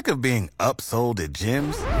of being upsold at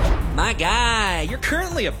gyms? My guy, you're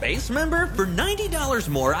currently a base member? For $90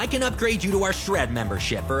 more, I can upgrade you to our Shred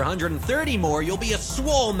membership. For $130 more, you'll be a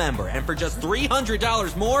Swole member. And for just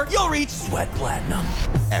 $300 more, you'll reach Sweat Platinum.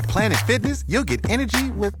 At Planet Fitness, you'll get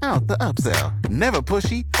energy without the upsell. Never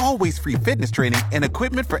pushy, always free fitness training and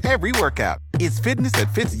equipment for every workout. It's fitness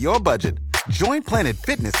that fits your budget. Join Planet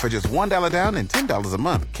Fitness for just $1 down and $10 a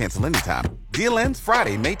month. Cancel anytime. Deal ends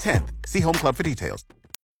Friday, May 10th. See Home Club for details.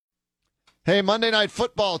 Hey, Monday Night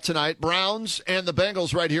Football tonight. Browns and the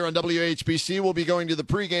Bengals right here on WHBC. We'll be going to the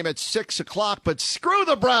pregame at 6 o'clock, but screw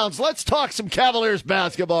the Browns. Let's talk some Cavaliers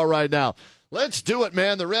basketball right now. Let's do it,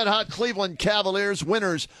 man. The red-hot Cleveland Cavaliers,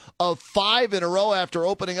 winners of 5 in a row after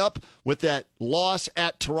opening up with that loss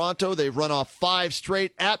at Toronto. They've run off 5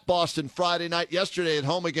 straight at Boston Friday night, yesterday at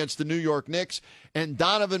home against the New York Knicks. And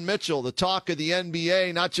Donovan Mitchell, the talk of the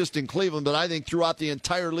NBA, not just in Cleveland, but I think throughout the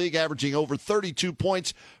entire league, averaging over 32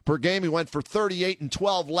 points per game. He went for 38 and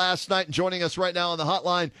 12 last night. And joining us right now on the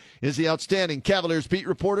hotline is the outstanding Cavaliers beat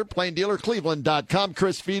reporter, plain dealer, Cleveland.com,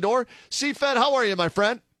 Chris Fedor. C-Fed, how are you, my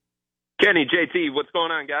friend? Kenny, JT, what's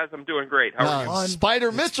going on, guys? I'm doing great. How are you?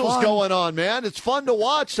 Spider Mitchell's going on, man. It's fun to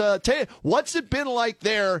watch. Tell you, what's it been like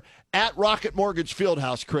there at Rocket Mortgage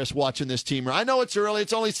Fieldhouse, Chris, watching this team? I know it's early.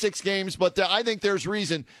 It's only 6 games, but I think there's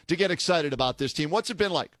reason to get excited about this team. What's it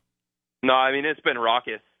been like? No, I mean, it's been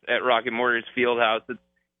raucous at Rocket Mortgage Fieldhouse.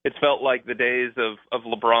 It's felt like the days of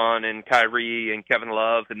LeBron and Kyrie and Kevin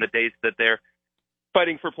Love and the days that they're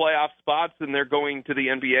fighting for playoff spots and they're going to the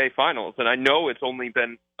NBA Finals. And I know it's only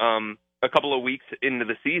been a couple of weeks into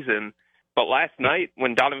the season, but last night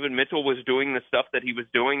when Donovan Mitchell was doing the stuff that he was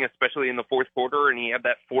doing, especially in the fourth quarter, and he had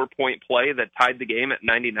that 4-point play that tied the game at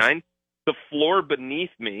 99, the floor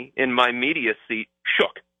beneath me in my media seat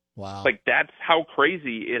shook. Wow. Like, that's how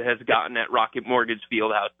crazy it has gotten at Rocket Mortgage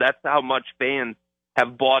Fieldhouse. That's how much fans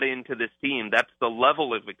have bought into this team. That's the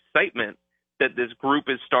level of excitement that this group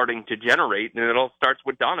is starting to generate, and it all starts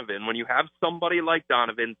with Donovan. When you have somebody like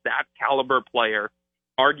Donovan, that caliber player,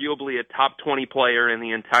 arguably a top 20 player in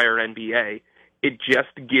the entire NBA, it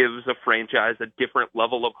just gives a franchise a different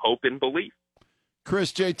level of hope and belief.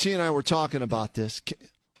 Chris, JT and I were talking about this.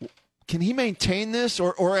 Can he maintain this,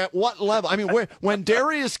 or at what level? I mean, when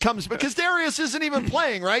Darius comes, because Darius isn't even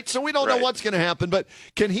playing, right? So we don't know what's going to happen, but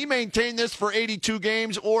can he maintain this for 82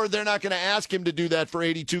 games, or they're not going to ask him to do that for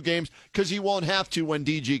 82 games because he won't have to when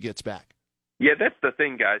DG gets back? Yeah, that's the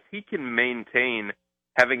thing, guys. He can maintain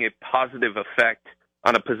having a positive effect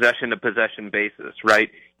on a possession-to-possession basis, right?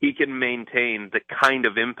 He can maintain the kind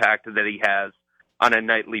of impact that he has on a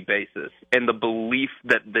nightly basis and the belief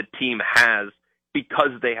that the team has because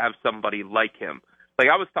they have somebody like him. Like,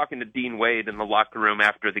 I was talking to Dean Wade in the locker room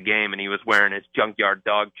after the game, and he was wearing his Junkyard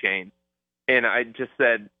Dog chain. And I just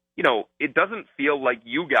said, you know, it doesn't feel like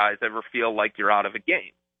you guys ever feel like you're out of a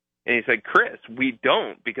game. And he said, Chris, we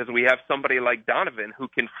don't, because we have somebody like Donovan who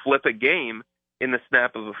can flip a game in the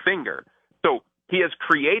snap of a finger. So he has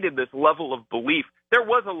created this level of belief. There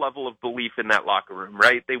was a level of belief in that locker room,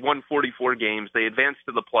 right? They won 44 games. They advanced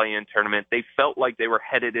to the play-in tournament. They felt like they were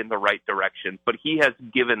headed in the right direction, but he has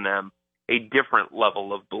given them a different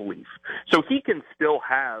level of belief. So he can still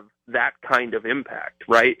have that kind of impact,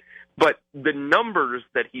 right? But the numbers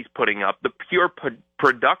that he's putting up, the pure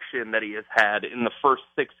production that he has had in the first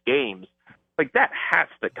 6 games, like, that has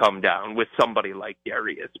to come down with somebody like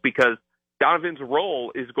Darius, because Donovan's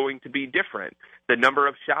role is going to be different. The number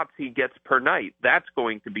of shots he gets per night, that's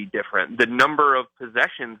going to be different. The number of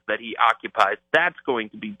possessions that he occupies, that's going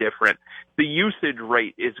to be different. The usage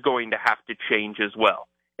rate is going to have to change as well.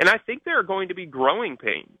 And I think there are going to be growing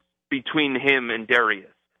pains between him and Darius.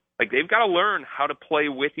 Like, they've got to learn how to play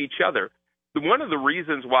with each other. One of the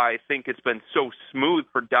reasons why I think it's been so smooth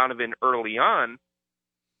for Donovan early on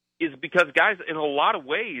is because, guys, in a lot of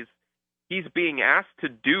ways, he's being asked to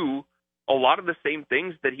do a lot of the same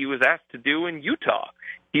things that he was asked to do in Utah.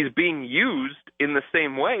 He's being used in the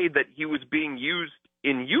same way that he was being used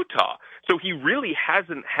in Utah. So he really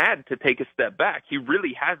hasn't had to take a step back. He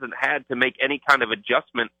really hasn't had to make any kind of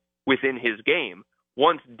adjustment within his game.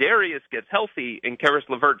 Once Darius gets healthy and Karis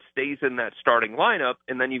LeVert stays in that starting lineup,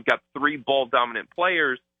 and then you've got 3 ball-dominant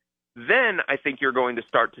players, then I think you're going to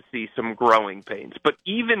start to see some growing pains. But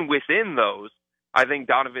even within those, I think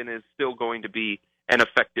Donovan is still going to be an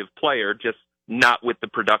effective player, just not with the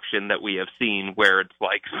production that we have seen, where it's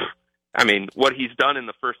like, I mean, what he's done in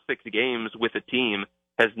the first 6 games with a team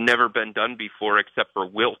has never been done before except for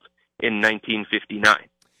Wilt in 1959.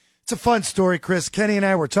 It's a fun story, Chris. Kenny and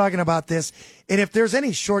I were talking about this, and if there's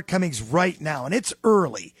any shortcomings right now, and it's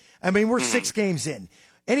early, I mean, we're 6 games in,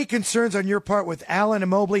 Any concerns on your part with Allen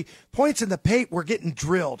and Mobley? Points in the paint were getting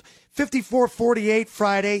drilled. 54-48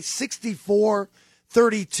 Friday,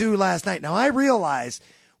 64-32 last night. Now, I realize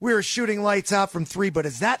we were shooting lights out from three, but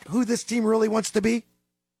is that who this team really wants to be?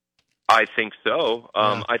 I think so.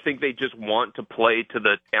 I think they just want to play to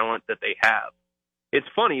the talent that they have. It's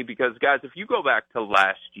funny because, guys, if you go back to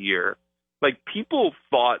last year, like, people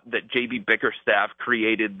thought that J.B. Bickerstaff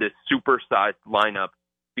created this supersized lineup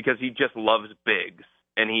because he just loves bigs,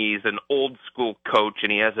 and he's an old-school coach,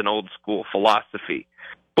 and he has an old-school philosophy.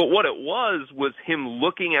 But what it was him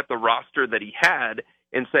looking at the roster that he had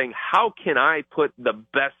and saying, how can I put the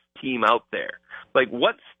best team out there? Like,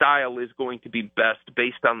 what style is going to be best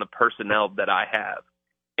based on the personnel that I have?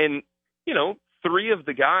 And, you know, three of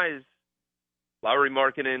the guys, Lauri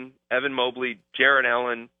Markkanen, Evan Mobley, Jarrett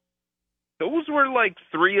Allen, those were like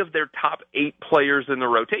three of their top 8 players in the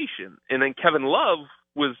rotation. And then Kevin Love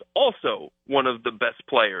was also one of the best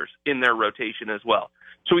players in their rotation as well.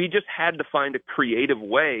 So he just had to find a creative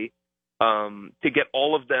way to get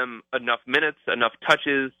all of them enough minutes, enough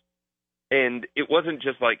touches. And it wasn't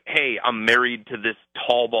just like, hey, I'm married to this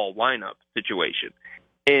tall ball lineup situation.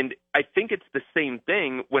 And I think it's the same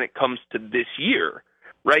thing when it comes to this year,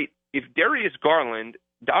 right? If Darius Garland,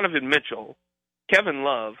 Donovan Mitchell, Kevin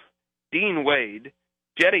Love, Dean Wade,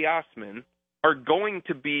 Cedi Osman are going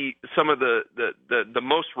to be some of the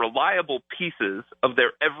most reliable pieces of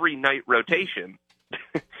their every night rotation,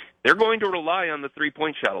 they're going to rely on the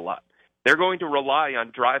three-point shot a lot. They're going to rely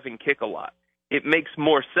on drive and kick a lot. It makes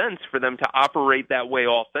more sense for them to operate that way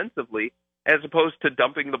offensively as opposed to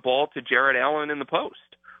dumping the ball to Jarrett Allen in the post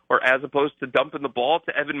or as opposed to dumping the ball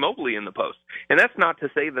to Evan Mobley in the post. And that's not to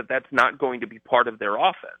say that that's not going to be part of their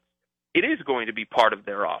offense. It is going to be part of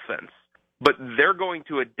their offense. But they're going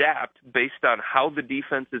to adapt based on how the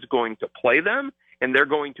defense is going to play them, and they're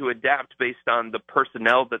going to adapt based on the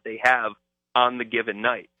personnel that they have on the given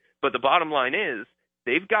night. But the bottom line is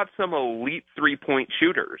they've got some elite three-point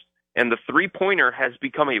shooters, and the three-pointer has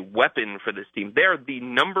become a weapon for this team. They're the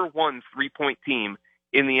number one three-point team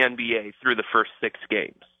in the NBA through the first 6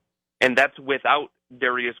 games. And that's without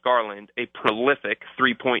Darius Garland, a prolific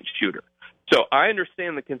three-point shooter. So I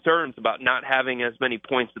understand the concerns about not having as many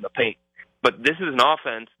points in the paint. But this is an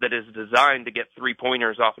offense that is designed to get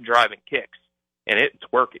three-pointers off of driving kicks, and it's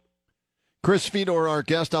working. Chris Fedor, our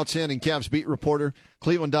guest, outstanding Cavs beat reporter,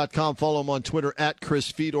 Cleveland.com. Follow him on Twitter, @Chris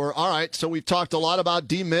Fedor. All right, so we've talked a lot about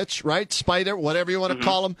D. Mitch, right? Spider, whatever you want to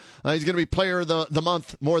call him. He's going to be player of the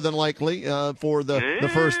month, more than likely, for the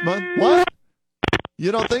first month. What?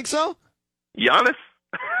 You don't think so? Giannis?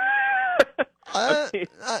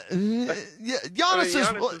 Giannis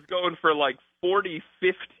is going for like 40,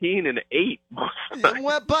 15, and 8.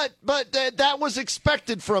 Well, but that was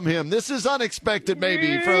expected from him. This is unexpected,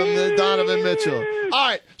 maybe, from Donovan Mitchell. All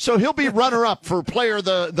right, so he'll be runner-up for player of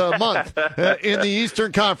the month in the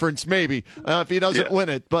Eastern Conference, maybe, if he doesn't win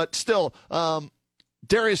it. But still,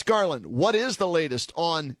 Darius Garland, what is the latest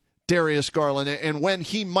on Darius Garland and when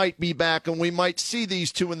he might be back, and we might see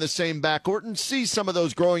these two in the same backcourt and see some of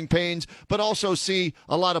those growing pains, but also see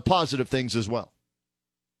a lot of positive things as well?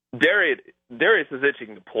 Darius is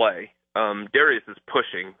itching to play. Darius is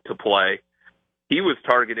pushing to play. He was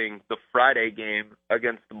targeting the Friday game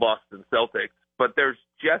against the Boston Celtics, but there's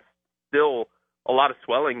just still a lot of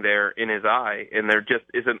swelling there in his eye, and there just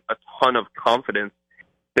isn't a ton of confidence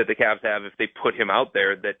that the Cavs have if they put him out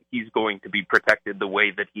there that he's going to be protected the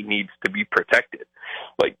way that he needs to be protected.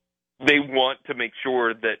 Like, they want to make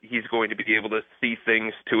sure that he's going to be able to see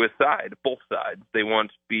things to his side, both sides. They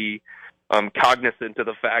want to be cognizant of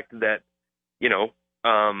the fact that,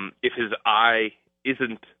 if his eye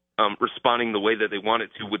isn't responding the way that they want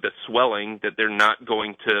it to with the swelling, that they're not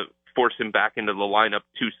going to force him back into the lineup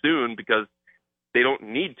too soon because they don't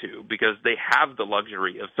need to, because they have the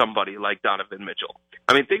luxury of somebody like Donovan Mitchell.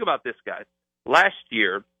 I mean, think about this, guys. Last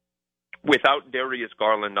year, without Darius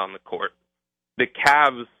Garland on the court, the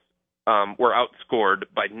Cavs were outscored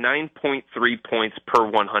by 9.3 points per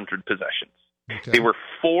 100 possessions. Okay. They were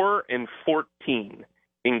 4-14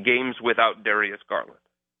 in games without Darius Garland.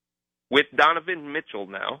 With Donovan Mitchell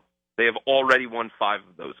now, they have already won 5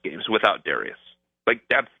 of those games without Darius. Like,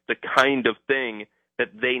 that's the kind of thing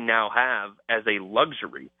that they now have as a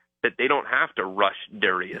luxury, that they don't have to rush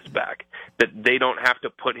Darius back, that they don't have to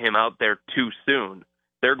put him out there too soon.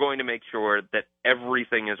 They're going to make sure that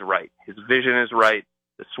everything is right. His vision is right.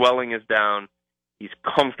 The swelling is down. He's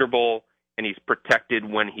comfortable, and he's protected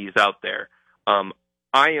when he's out there.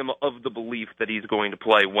 I am of the belief that he's going to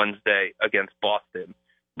play Wednesday against Boston,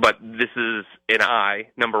 but this is an eye,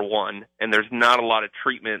 number one, and there's not a lot of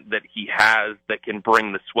treatment that he has that can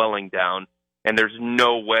bring the swelling down. and there's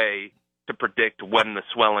no way to predict when the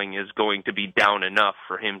swelling is going to be down enough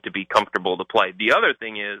for him to be comfortable to play. The other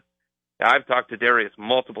thing is, I've talked to Darius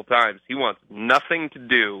multiple times. He wants nothing to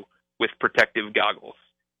do with protective goggles.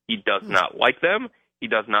 He does not like them. He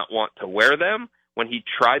does not want to wear them. When he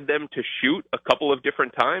tried them to shoot a couple of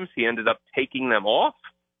different times, he ended up taking them off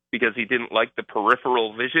because he didn't like the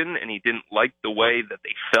peripheral vision and he didn't like the way that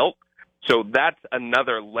they felt. So that's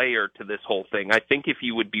another layer to this whole thing. I think if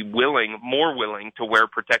he would be more willing to wear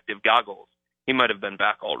protective goggles, he might have been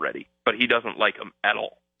back already, but he doesn't like them at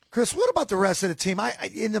all. Chris, what about the rest of the team?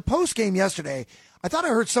 In the post game yesterday, I thought I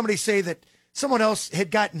heard somebody say that someone else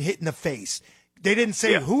had gotten hit in the face. They didn't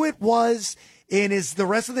say who it was, and is the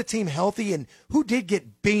rest of the team healthy, and who did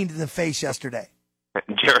get beamed in the face yesterday?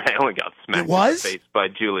 Jarrett Allen got smacked in the face by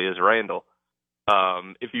Julius Randle.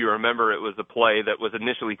 If you remember, it was a play that was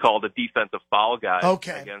initially called a defensive foul guy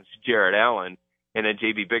against Jarrett Allen, and then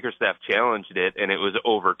J.B. Bickerstaff challenged it, and it was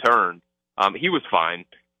overturned. He was fine.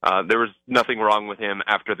 There was nothing wrong with him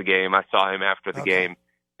after the game. I saw him after the game,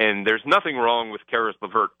 and there's nothing wrong with Karis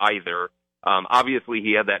LeVert either. Obviously,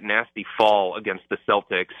 he had that nasty fall against the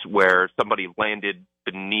Celtics where somebody landed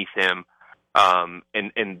beneath him.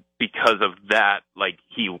 And because of that, like,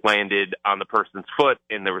 he landed on the person's foot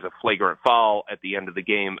and there was a flagrant foul at the end of the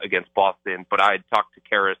game against Boston. But I had talked to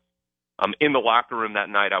Karis in the locker room that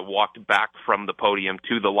night. I walked back from the podium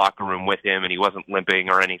to the locker room with him, and he wasn't limping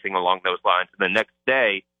or anything along those lines. And the next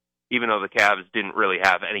day, even though the Cavs didn't really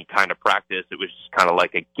have any kind of practice, it was just kind of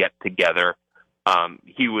like a get-together.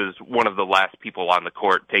 He was one of the last people on the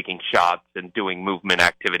court taking shots and doing movement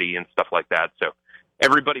activity and stuff like that. So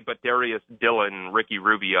everybody but Darius Dillon, Ricky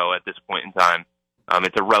Rubio at this point in time,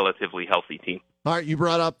 it's a relatively healthy team. All right, you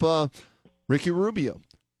brought up Ricky Rubio.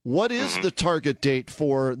 What is the target date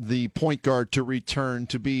for the point guard to return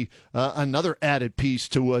to be another added piece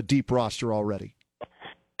to a deep roster already?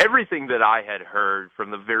 Everything that I had heard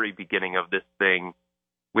from the very beginning of this thing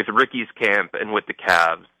with Ricky's camp and with the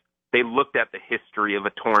Cavs, they looked at the history of a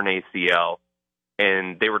torn ACL,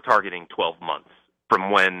 and they were targeting 12 months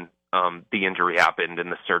from when the injury happened and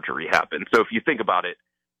the surgery happened. So if you think about it,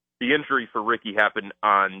 the injury for Ricky happened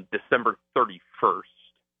on December 31st.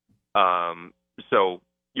 So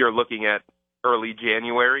you're looking at early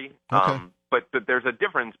January. Okay. But there's a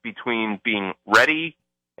difference between being ready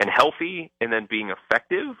and healthy and then being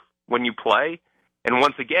effective when you play. And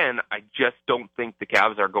once again, I just don't think the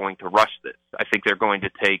Cavs are going to rush this. I think they're going to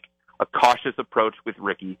take a cautious approach with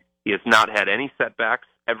Ricky. He has not had any setbacks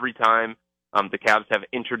every time. The Cavs have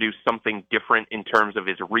introduced something different in terms of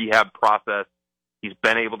his rehab process. He's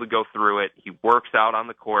been able to go through it. He works out on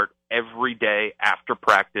the court every day after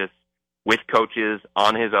practice with coaches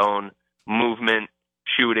on his own, movement,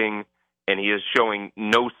 shooting, and he is showing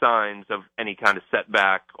no signs of any kind of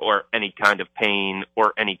setback or any kind of pain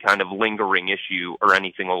or any kind of lingering issue or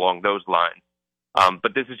anything along those lines.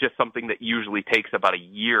 But this is just something that usually takes about a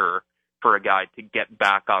year for a guy to get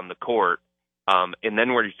back on the court. And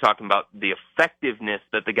then we're just talking about the effectiveness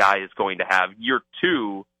that the guy is going to have. Year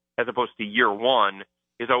two, as opposed to year one,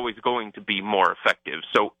 is always going to be more effective.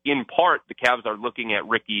 So in part, the Cavs are looking at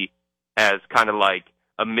Ricky as kind of like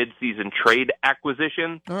a midseason trade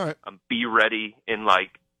acquisition. All right. Be ready in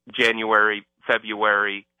like January,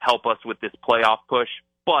 February, help us with this playoff push.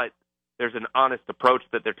 But there's an honest approach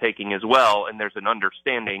that they're taking as well, and there's an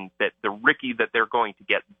understanding that the Ricky that they're going to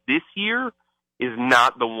get this year is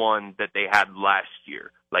not the one that they had last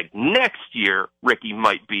year. Like next year, Ricky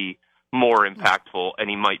might be more impactful, and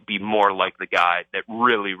he might be more like the guy that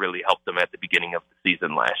really, really helped them at the beginning of the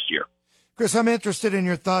season last year. Chris, I'm interested in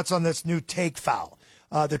your thoughts on this new take foul,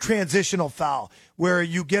 the transitional foul, where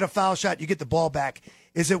you get a foul shot, you get the ball back.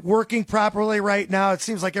 Is it working properly right now? It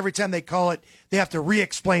seems like every time they call it, they have to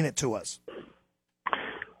re-explain it to us.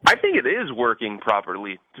 I think it is working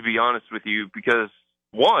properly, to be honest with you, because,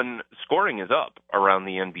 one, scoring is up around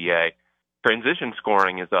the NBA. Transition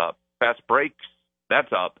scoring is up. Fast breaks,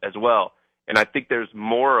 that's up as well. And I think there's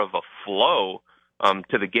more of a flow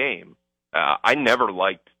to the game. I never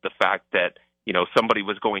liked the fact that, you know, somebody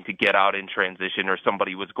was going to get out in transition or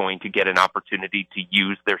somebody was going to get an opportunity to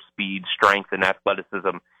use their speed, strength, and athleticism,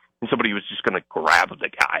 and somebody was just going to grab the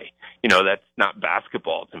guy. You know, that's not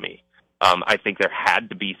basketball to me. I think there had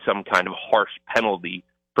to be some kind of harsh penalty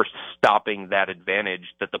for stopping that advantage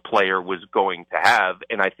that the player was going to have.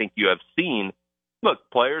 And I think you have seen, look,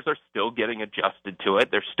 players are still getting adjusted to it.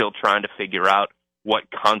 They're still trying to figure out what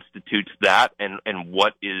constitutes that and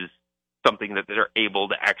what is something that they're able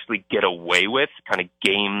to actually get away with, kind of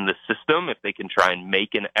game the system if they can try and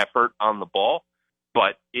make an effort on the ball.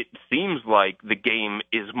 but it seems like the game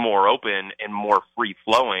is more open and more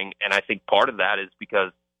free-flowing, and I think part of that is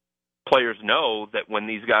because players know that when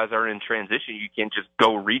these guys are in transition, you can't just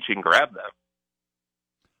go reach and grab them.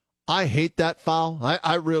 I hate that foul.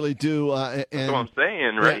 I really do. That's what I'm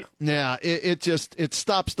saying, right? Yeah, it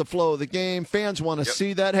stops the flow of the game. Fans want to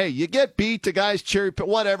see that. Hey, you get beat, the guys cherry pick,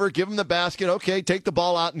 whatever, give them the basket. Okay, take the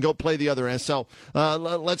ball out and go play the other end. So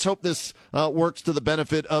let's hope this works to the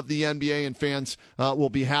benefit of the NBA, and fans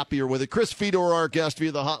will be happier with it. Chris Fedor, our guest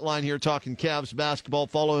via the hotline here, talking Cavs basketball.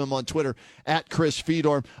 Follow him on Twitter at Chris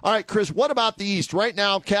Fedor. All right, Chris, what about the East? Right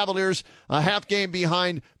now, Cavaliers a half game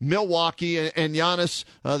behind Milwaukee and Giannis.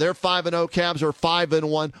 They're 5-0. Cavs are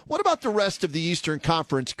 5-1. What about the rest of the Eastern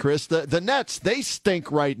Conference, Chris? The Nets, they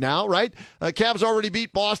stink right now, right? Cavs already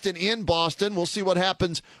beat Boston in Boston. We'll see what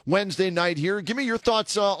happens Wednesday night here. Give me your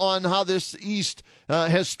thoughts on how this East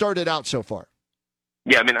has started out so far.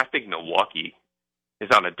 Yeah, I mean, I think Milwaukee is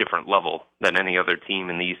on a different level than any other team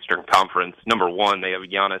in the Eastern Conference. Number one, they have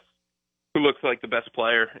Giannis, who looks like the best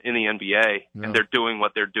player in the NBA, and they're doing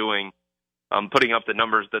what they're doing. Putting up the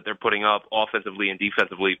numbers that they're putting up offensively and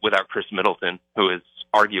defensively without Chris Middleton, who is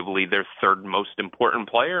arguably their third most important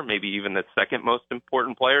player, maybe even the second most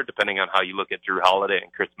important player, depending on how you look at Drew Holiday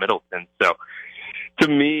and Chris Middleton. So to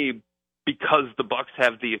me, because the Bucks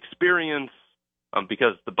have the experience,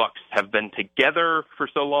 because the Bucks have been together for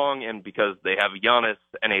so long, and because they have Giannis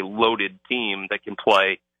and a loaded team that can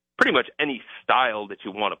play pretty much any style that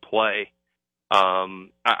you want to play,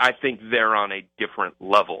 I think they're on a different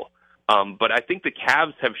level. But I think the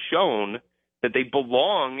Cavs have shown that they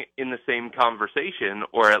belong in the same conversation,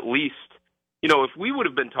 or at least, if we would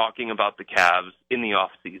have been talking about the Cavs in the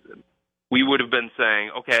offseason, we would have been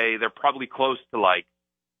saying, okay, they're probably close to like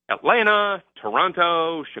Atlanta,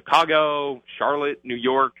 Toronto, Chicago, Charlotte, New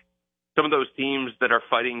York, some of those teams that are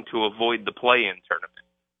fighting to avoid the play-in tournament.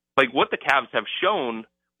 Like what the Cavs have shown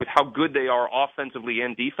with how good they are offensively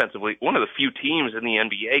and defensively, one of the few teams in the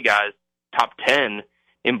NBA, guys, top 10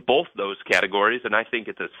 in both those categories, and I think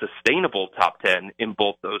it's a sustainable top 10 in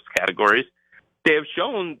both those categories. They have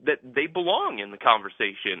shown that they belong in the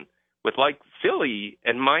conversation with like Philly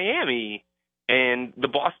and Miami and the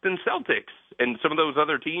Boston Celtics and some of those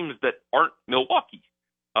other teams that aren't Milwaukee.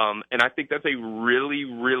 And I think that's a really,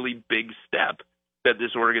 really big step that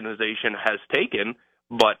this organization has taken,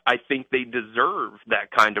 but I think they deserve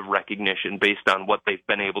that kind of recognition based on what they've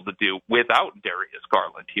been able to do without Darius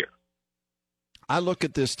Garland here. I look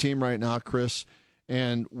at this team right now, Chris,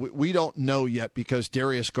 and we don't know yet because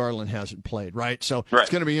Darius Garland hasn't played, right? So It's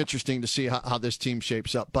going to be interesting to see how this team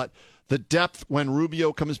shapes up. But the depth when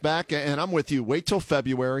Rubio comes back, and I'm with you, wait till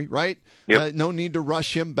February, right? Yep. No need to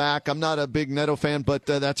rush him back. I'm not a big Neto fan, but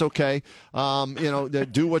that's okay.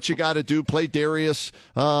 Do what you got to do. Play Darius,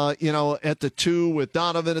 at the 2 with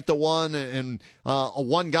Donovan at the 1, and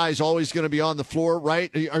one guy's always going to be on the floor,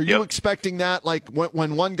 right? Are you expecting that? Like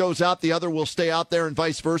when one goes out, the other will stay out there and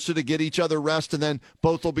vice versa to get each other rest, and then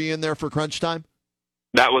both will be in there for crunch time?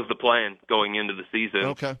 That was the plan going into the season.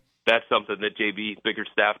 Okay. That's something that JB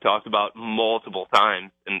Bickerstaff talked about multiple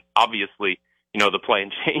times. And obviously, the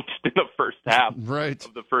plan changed in the first half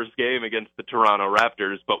of the first game against the Toronto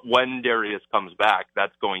Raptors. But when Darius comes back,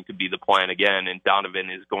 that's going to be the plan again. And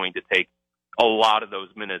Donovan is going to take a lot of those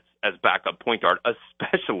minutes as backup point guard,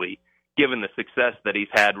 especially given the success that he's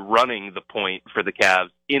had running the point for the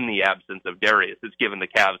Cavs in the absence of Darius. It's given the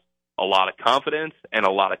Cavs a lot of confidence and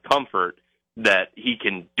a lot of comfort that he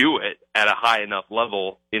can do it at a high enough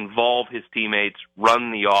level, involve his teammates,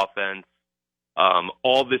 run the offense,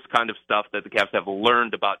 all this kind of stuff that the Cavs have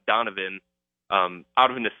learned about Donovan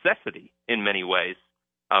out of necessity in many ways.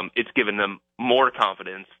 It's given them more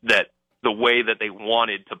confidence that the way that they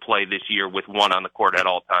wanted to play this year with one on the court at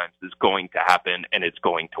all times is going to happen, and it's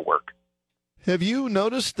going to work. Have you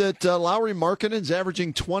noticed that Lauri Markkanen's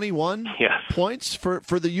averaging 21 points for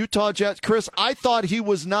the Utah Jazz? Chris, I thought he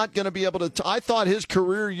was not going to be able to. I thought his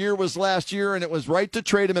career year was last year, and it was right to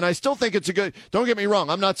trade him. And I still think it's a good. Don't get me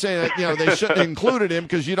wrong. I'm not saying that, they shouldn't have included him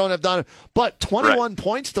because you don't have Donovan. But 21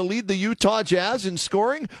 points to lead the Utah Jazz in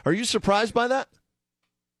scoring. Are you surprised by that?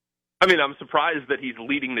 I mean, I'm surprised that he's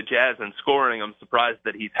leading the Jazz in scoring. I'm surprised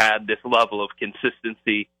that he's had this level of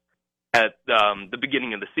consistency at the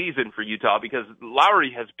beginning of the season for Utah, because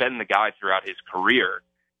Lowry has been the guy throughout his career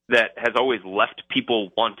that has always left people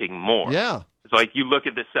wanting more. Yeah. It's like you look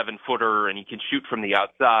at this 7-footer and he can shoot from the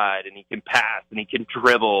outside and he can pass and he can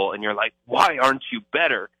dribble, and you're like, why aren't you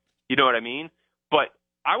better? You know what I mean? But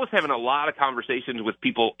I was having a lot of conversations with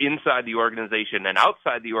people inside the organization and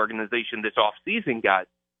outside the organization this offseason, guys.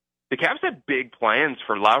 The Cavs had big plans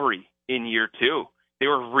for Lowry in year 2. They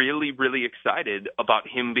were really, really excited about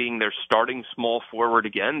him being their starting small forward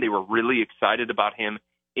again. They were really excited about him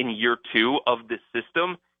in year 2 of this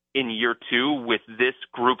system, in year 2 with this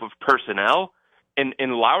group of personnel. And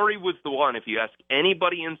Lowry was the one, if you ask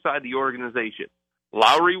anybody inside the organization,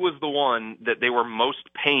 Lowry was the one that they were most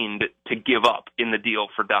pained to give up in the deal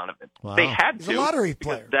for Donovan. Wow. They had He's to. a lottery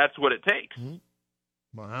player. That's what it takes. Mm-hmm.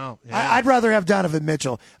 Wow. Yeah. I'd rather have Donovan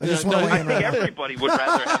Mitchell. I just want to I weigh in think on that. everybody would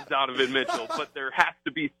rather have Donovan Mitchell, but there has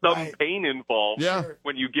to be some Right. pain involved Yeah.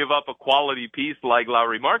 when you give up a quality piece like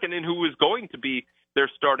Lowry Markkanen, who was going to be their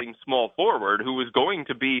starting small forward, who was going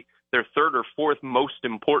to be their third or fourth most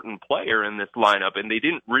important player in this lineup, and they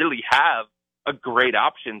didn't really have a great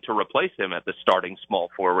option to replace him at the starting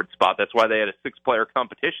small forward spot. That's why they had a 6-player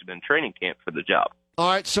competition in training camp for the job. All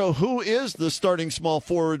right, so who is the starting small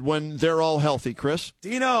forward when they're all healthy, Chris?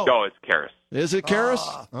 Dino. Oh, it's Karras. Is it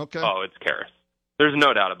Karras? Okay. Oh, it's Karras. There's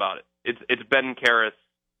no doubt about it. It's been Karras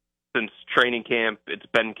since training camp. It's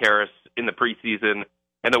been Karras in the preseason.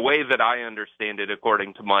 And the way that I understand it,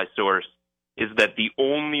 according to my source, is that the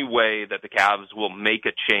only way that the Cavs will make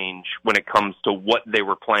a change when it comes to what they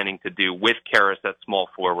were planning to do with Karras at small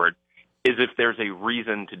forward is if there's a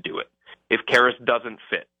reason to do it. If Karras doesn't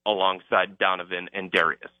fit alongside Donovan and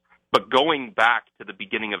Darius. But going back to the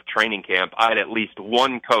beginning of training camp, I had at least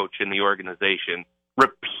one coach in the organization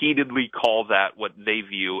repeatedly call that what they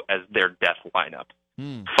view as their death lineup.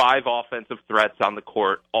 5 offensive threats on the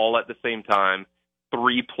court, all at the same time,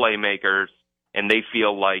 3 playmakers, and they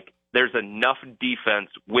feel like there's enough defense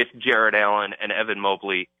with Jared Allen and Evan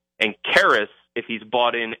Mobley, and Karras, if he's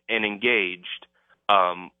bought in and engaged,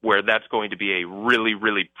 where that's going to be a really,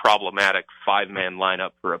 really problematic 5-man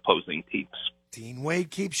lineup for opposing teams. Dean Wade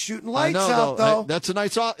keeps shooting I lights know, out, though. That's a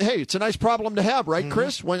nice. Hey, it's a nice problem to have, right,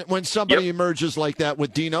 Chris? When somebody emerges like that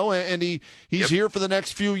with Dino, and he's here for the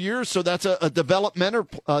next few years, so that's a developmental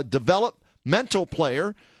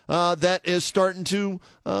player that is starting to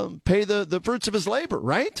pay the fruits of his labor,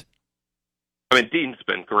 right? I mean, Dean's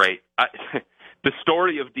been great. The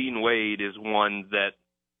story of Dean Wade is one that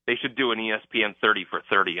they should do an ESPN 30 for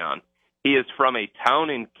 30 on. He is from a town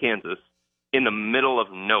in Kansas in the middle of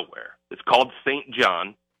nowhere. It's called St.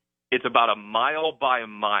 John. It's about a mile by a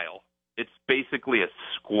mile. It's basically a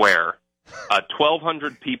square.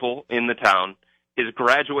 1,200 people in the town. His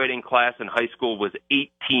graduating class in high school was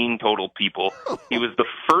 18 total people. He was the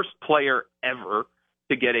first player ever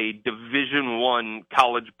to get a Division I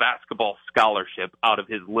college basketball scholarship out of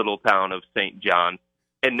his little town of St. John.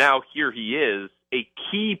 And now here he is, a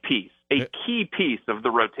key piece of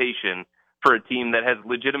the rotation for a team that has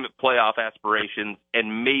legitimate playoff aspirations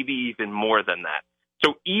and maybe even more than that.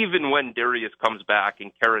 So even when Darius comes back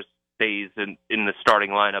and Karras stays in the starting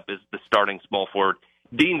lineup as the starting small forward,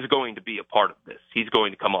 Dean's going to be a part of this. He's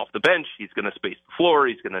going to come off the bench. He's going to space the floor.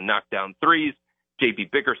 He's going to knock down threes. J.B.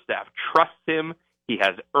 Bickerstaff trusts him. He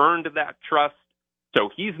has earned that trust. So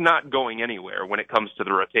he's not going anywhere when it comes to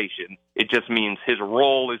the rotation. It just means his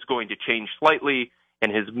role is going to change slightly,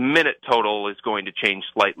 and his minute total is going to change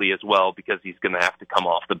slightly as well because he's going to have to come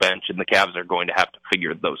off the bench, and the Cavs are going to have to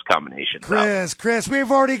figure those combinations out. Chris, we've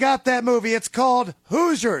already got that movie. It's called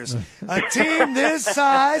Hoosiers. A team this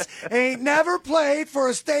size ain't never played for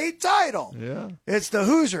a state title. Yeah. It's the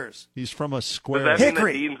Hoosiers. He's from a square. Does that mean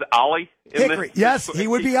Hickory. that Dean's Ollie? Hickory. Yes, he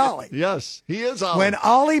would be Ollie. Yes, he is Ollie. When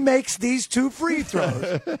Ollie makes these 2 free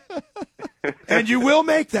throws, and you will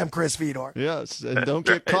make them, Chris Fedor. Yes, and don't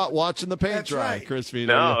get caught watching the paint That's dry, right. Chris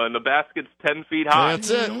Vito. No, and the basket's 10 feet high. That's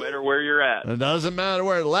it. No matter where you're at. It doesn't matter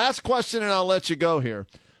where. Last question, and I'll let you go here.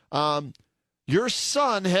 Your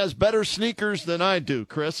son has better sneakers than I do,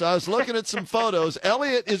 Chris. I was looking at some photos.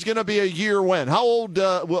 Elliot is going to be a year when? How old?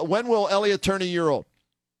 When will Elliot turn a year old?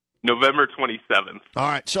 November 27th. All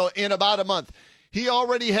right, so in about a month. He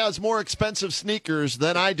already has more expensive sneakers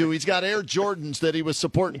than I do. He's got Air Jordans that he was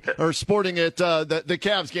sporting at the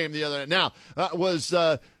Cavs game the other night. Now, was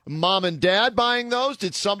mom and dad buying those?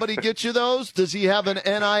 Did somebody get you those? Does he have an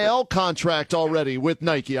NIL contract already with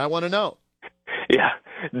Nike? I want to know. Yeah,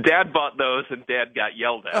 Dad bought those, and Dad got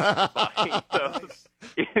yelled at for buying those.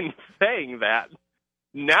 In saying that,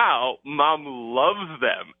 now Mom loves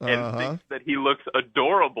them and thinks that he looks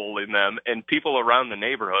adorable in them, and people around the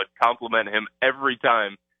neighborhood compliment him every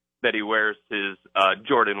time that he wears his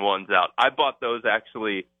Jordan 1s out. I bought those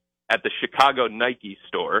actually at the Chicago Nike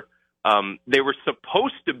store. They were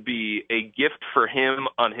supposed to be a gift for him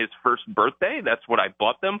on his first birthday. That's what I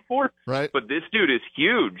bought them for. Right. But this dude is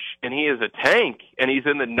huge, and he is a tank, and he's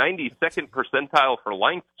in the 92nd percentile for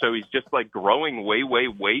length, so he's just like growing way, way,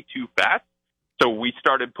 way too fast. So we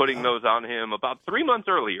started putting those on him about 3 months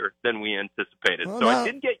earlier than we anticipated. Well, so I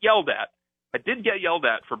did get yelled at I did get yelled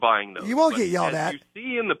at for buying those. You won't but get yelled as at. You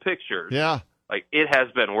see in the pictures. Yeah. Like, it has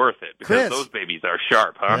been worth it Chris. because those babies are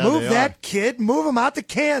sharp, huh? Yeah, Move they that are. kid, move him out to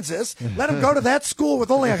Kansas, let him go to that school with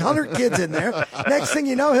only 100 kids in there. Next thing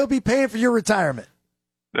you know, he'll be paying for your retirement.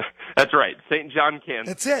 That's right. St. John, Kansas.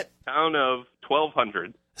 That's it. Town of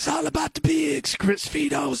 1,200. It's all about the bigs, Chris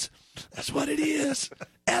Fidos. That's what it is.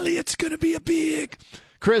 Elliot's going to be a big.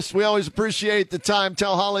 Chris, we always appreciate the time.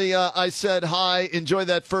 Tell Holly I said hi. Enjoy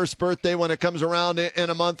that first birthday when it comes around in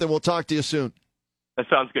a month, and we'll talk to you soon. That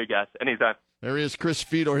sounds good, guys. Anytime. There he is, Chris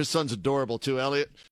Fedor. His son's adorable, too, Elliot.